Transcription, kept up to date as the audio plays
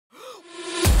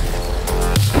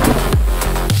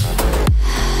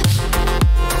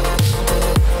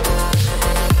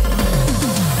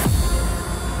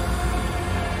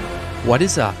What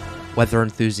is up, weather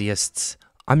enthusiasts?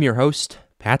 I'm your host,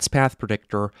 Pat's Path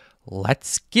Predictor.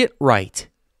 Let's get right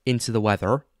into the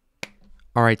weather.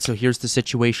 All right, so here's the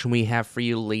situation we have for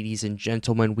you, ladies and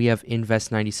gentlemen. We have Invest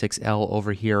 96L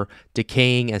over here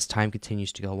decaying as time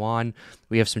continues to go on.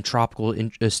 We have some tropical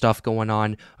stuff going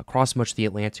on across much of the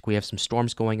Atlantic. We have some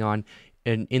storms going on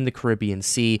in the Caribbean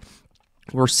Sea.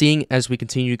 We're seeing, as we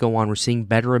continue to go on, we're seeing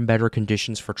better and better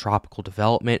conditions for tropical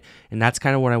development, and that's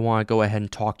kind of what I want to go ahead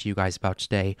and talk to you guys about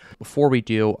today. Before we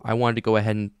do, I wanted to go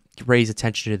ahead and raise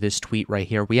attention to this tweet right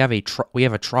here. We have a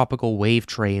tropical wave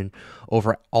train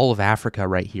over all of Africa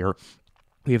right here.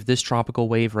 We have this tropical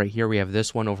wave right here. We have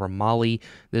this one over Mali,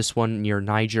 this one near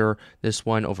Niger, this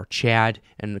one over Chad,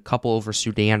 and a couple over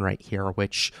Sudan right here,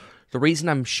 which the reason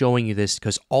I'm showing you this is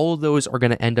because all of those are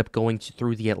going to end up going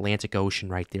through the Atlantic Ocean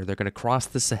right there. They're going to cross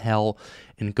the Sahel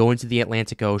and go into the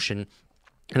Atlantic Ocean.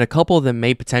 And a couple of them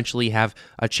may potentially have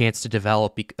a chance to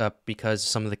develop because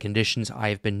some of the conditions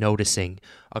I've been noticing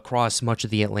across much of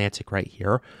the Atlantic right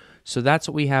here. So that's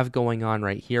what we have going on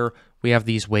right here. We have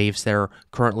these waves that are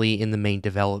currently in the main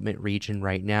development region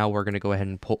right now. We're going to go ahead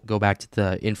and go back to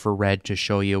the infrared to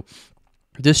show you.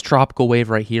 This tropical wave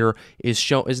right here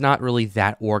is not really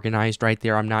that organized right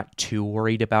there. I'm not too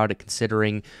worried about it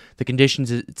considering the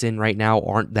conditions it's in right now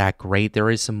aren't that great. There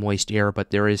is some moist air, but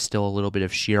there is still a little bit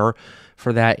of shear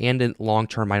for that. And in long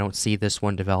term, I don't see this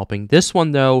one developing. This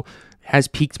one, though, has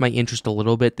piqued my interest a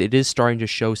little bit. It is starting to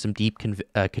show some deep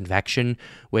convection,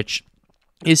 which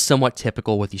is somewhat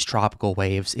typical with these tropical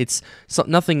waves. It's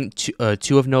nothing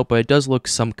too of note, but it does look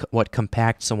somewhat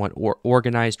compact, somewhat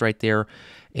organized right there.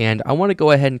 And I want to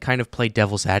go ahead and kind of play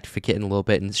devil's advocate in a little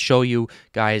bit and show you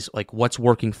guys like what's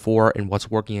working for and what's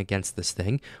working against this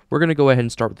thing. We're going to go ahead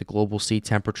and start with the global sea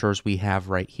temperatures we have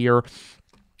right here.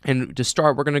 And to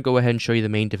start, we're going to go ahead and show you the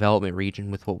main development region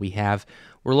with what we have.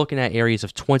 We're looking at areas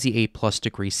of 28 plus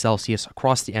degrees Celsius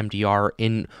across the MDR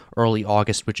in early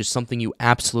August, which is something you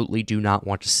absolutely do not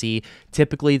want to see.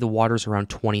 Typically, the water's around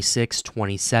 26,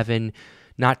 27,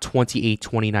 not 28,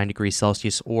 29 degrees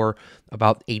Celsius, or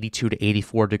about 82 to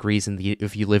 84 degrees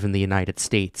if you live in the United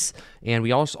States. And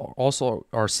we also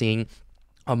are seeing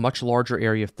a much larger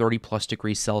area of 30 plus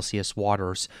degrees Celsius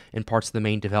waters in parts of the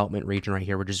main development region right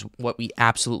here, which is what we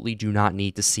absolutely do not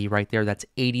need to see right there. That's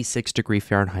 86 degree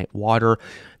Fahrenheit water.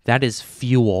 That is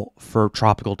fuel for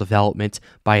tropical development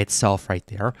by itself right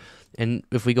there. And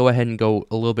if we go ahead and go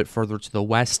a little bit further to the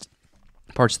west,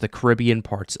 parts of the Caribbean,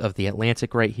 parts of the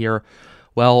Atlantic right here,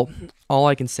 well, all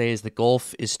I can say is the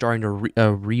Gulf is starting to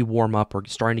re-warm up. We're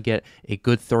starting to get a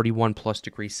good 31 plus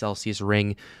degrees Celsius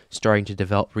ring starting to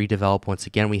redevelop once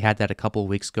again. We had that a couple of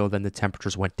weeks ago. Then the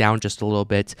temperatures went down just a little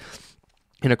bit.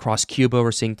 And across Cuba,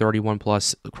 we're seeing 31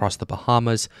 plus. Across the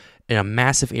Bahamas, in a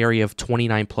massive area of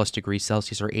 29 plus degrees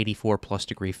Celsius or 84 plus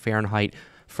degree Fahrenheit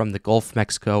from the Gulf of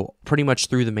Mexico, pretty much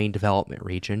through the main development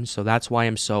region. So that's why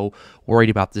I'm so worried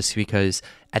about this, because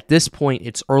at this point,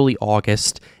 it's early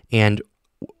August, and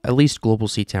at least global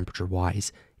sea temperature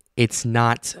wise, it's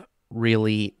not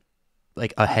really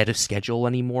like ahead of schedule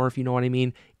anymore, if you know what I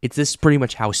mean. This is pretty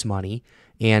much house money.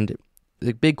 And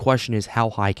the big question is, how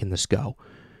high can this go?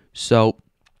 So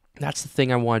that's the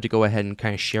thing I wanted to go ahead and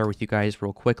kind of share with you guys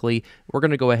real quickly. We're going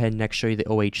to go ahead and next show you the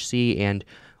OHC, and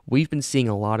we've been seeing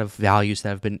a lot of values that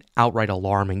have been outright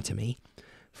alarming to me.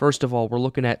 First of all, we're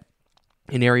looking at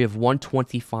an area of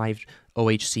 125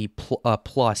 OHC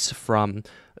plus from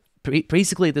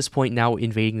basically at this point now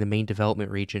invading the main development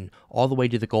region all the way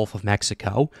to the Gulf of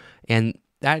Mexico. And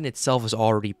that in itself is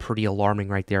already pretty alarming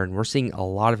right there. And we're seeing a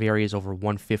lot of areas over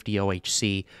 150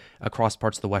 OHC across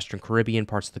parts of the Western Caribbean,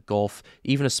 parts of the Gulf,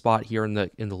 even a spot here in the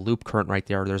loop current right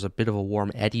there. There's a bit of a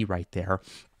warm eddy right there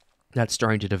that's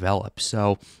starting to develop.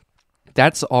 So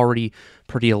that's already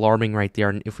pretty alarming right there.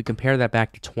 And if we compare that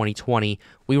back to 2020,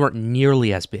 we weren't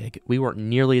nearly as big. We weren't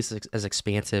nearly as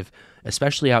expansive,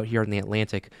 especially out here in the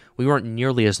Atlantic. We weren't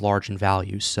nearly as large in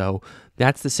values. So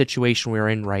that's the situation we're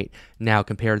in right now.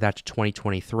 Compare that to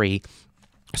 2023.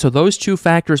 So those two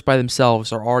factors by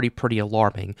themselves are already pretty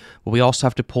alarming. But we also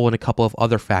have to pull in a couple of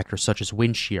other factors, such as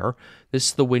wind shear. This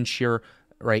is the wind shear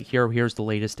right here. Here's the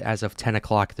latest as of 10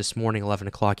 o'clock this morning, 11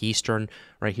 o'clock Eastern.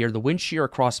 Right here, the wind shear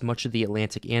across much of the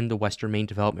Atlantic and the Western main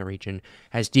development region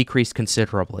has decreased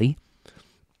considerably.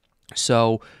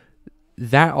 So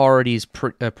that already is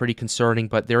pretty concerning,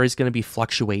 but there is going to be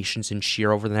fluctuations in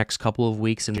shear over the next couple of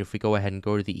weeks. And if we go ahead and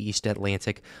go to the East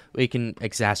Atlantic, we can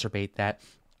exacerbate that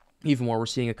even more. We're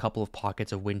seeing a couple of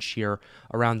pockets of wind shear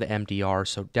around the MDR,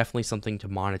 so definitely something to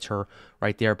monitor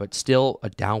right there, but still a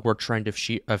downward trend of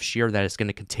shear that is going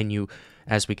to continue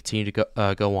as we continue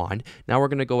to go on. Now we're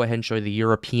going to go ahead and show you the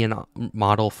European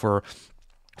model for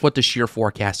what the shear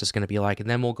forecast is going to be like, and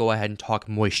then we'll go ahead and talk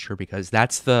moisture, because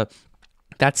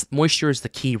moisture is the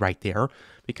key right there,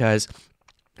 because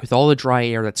with all the dry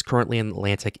air that's currently in the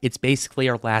Atlantic, it's basically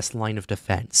our last line of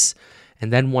defense.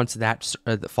 And then once that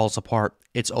falls apart,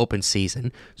 it's open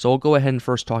season. So we'll go ahead and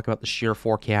first talk about the shear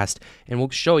forecast, and we'll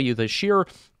show you the shear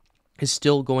is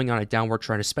still going on a downward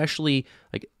trend, especially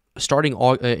like starting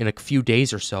in a few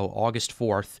days or so, August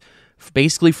 4th,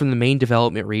 basically from the main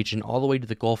development region all the way to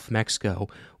the Gulf of Mexico.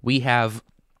 We have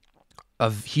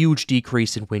a huge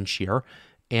decrease in wind shear,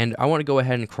 and I want to go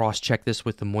ahead and cross-check this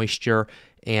with the moisture.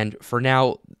 And for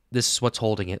now, this is what's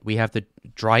holding it. We have the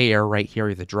dry air right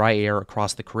here, the dry air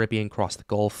across the Caribbean, across the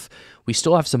Gulf. We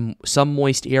still have some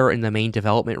moist air in the main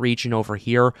development region over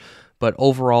here, but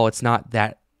overall, it's not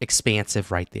that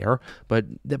expansive right there. But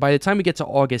by the time we get to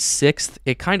August 6th,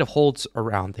 it kind of holds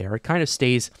around there. It kind of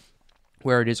stays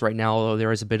where it is right now, although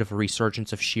there is a bit of a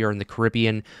resurgence of shear in the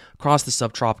Caribbean. Across the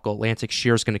subtropical Atlantic,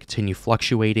 shear is going to continue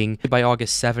fluctuating. By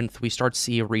August 7th, we start to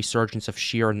see a resurgence of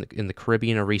shear in the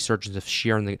Caribbean, a resurgence of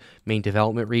shear in the main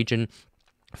development region.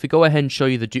 If we go ahead and show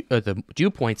you the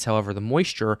dew points, however, the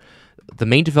moisture, the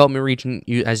main development region,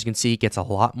 as you can see, gets a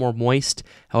lot more moist.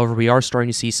 However, we are starting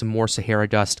to see some more Sahara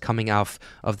dust coming off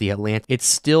of the Atlantic. It's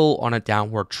still on a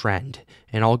downward trend,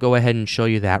 and I'll go ahead and show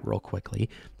you that real quickly.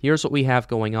 Here's what we have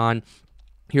going on.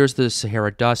 Here's the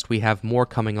Sahara dust. We have more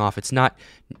coming off.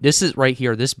 This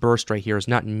burst right here is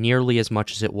not nearly as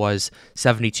much as it was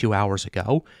 72 hours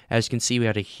ago. As you can see, we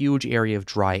had a huge area of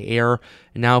dry air.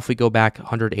 And now if we go back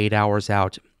 108 hours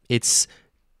out, it's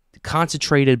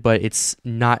concentrated, but it's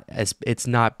not as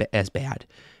bad.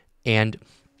 And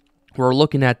we're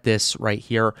looking at this right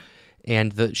here,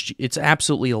 and it's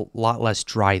absolutely a lot less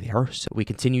dry there. So we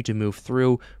continue to move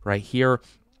through right here.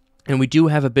 And we do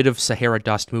have a bit of Sahara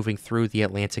dust moving through the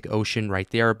Atlantic Ocean right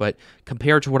there, but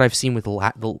compared to what I've seen with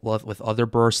other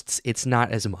bursts, it's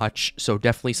not as much, so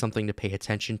definitely something to pay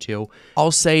attention to. I'll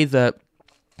say the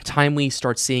time we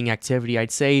start seeing activity,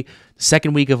 I'd say the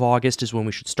second week of August is when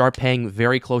we should start paying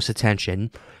very close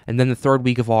attention, and then the third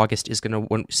week of August is going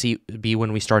to be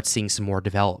when we start seeing some more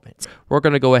developments. We're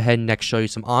going to go ahead and next show you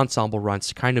some ensemble runs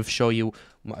to kind of show you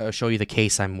the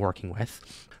case I'm working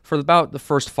with. For about the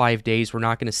first 5 days, we're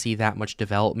not going to see that much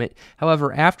development.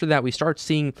 However, after that, we start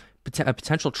seeing a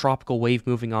potential tropical wave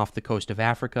moving off the coast of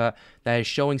Africa that is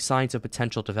showing signs of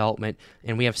potential development,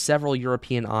 and we have several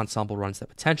European ensemble runs that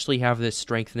potentially have this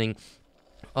strengthening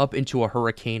up into a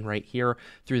hurricane right here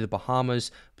through the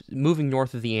Bahamas, moving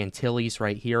north of the Antilles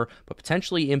right here, but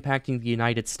potentially impacting the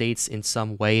United States in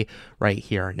some way right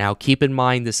here. Now, keep in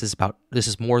mind, this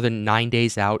is more than 9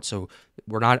 days out, so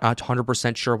we're not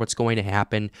 100% sure what's going to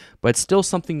happen, but it's still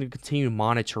something to continue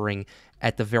monitoring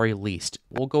at the very least.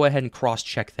 We'll go ahead and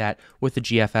cross-check that with the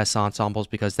GFS ensembles,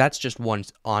 because that's just one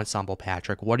ensemble,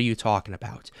 Patrick. What are you talking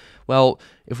about? Well,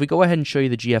 if we go ahead and show you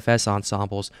the GFS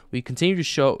ensembles, we continue to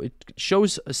show, it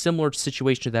shows a similar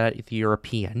situation to that at the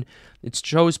European. It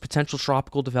shows potential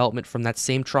tropical development from that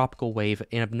same tropical wave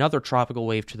and another tropical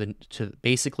wave to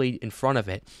basically in front of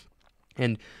it.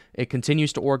 And it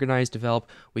continues to organize, develop.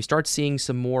 We start seeing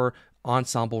some more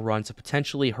ensemble runs of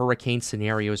potentially hurricane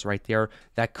scenarios right there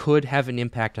that could have an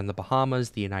impact on the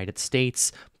Bahamas, the United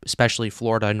States, especially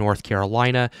Florida and North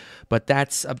Carolina, but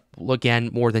that's, again,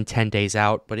 more than 10 days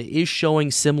out, but it is showing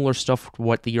similar stuff to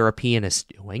what the European is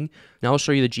doing. Now I'll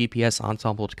show you the GPS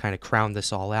ensemble to kind of crown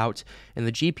this all out, and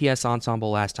the GPS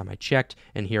ensemble, last time I checked,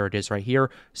 and here it is right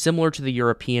here, similar to the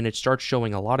European, it starts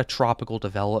showing a lot of tropical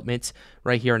development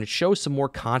right here, and it shows some more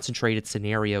concentrated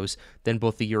scenarios than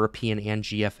both the European and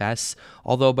GFS,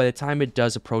 although by the time it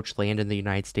does approach land in the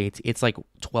United States, it's like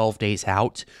 12 days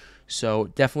out. So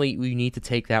definitely we need to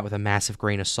take that with a massive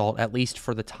grain of salt, at least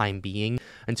for the time being,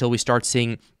 until we start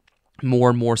seeing more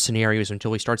and more scenarios,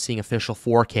 until we start seeing official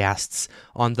forecasts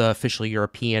on the official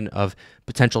European of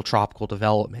potential tropical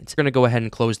development. We're going to go ahead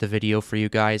and close the video for you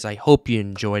guys. I hope you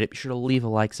enjoyed it. Be sure to leave a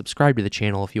like, subscribe to the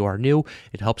channel if you are new.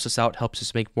 It helps us out, helps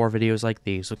us make more videos like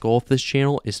these. The goal of this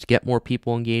channel is to get more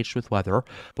people engaged with weather.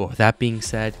 But with that being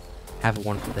said, have a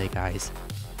wonderful day, guys.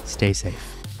 Stay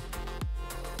safe.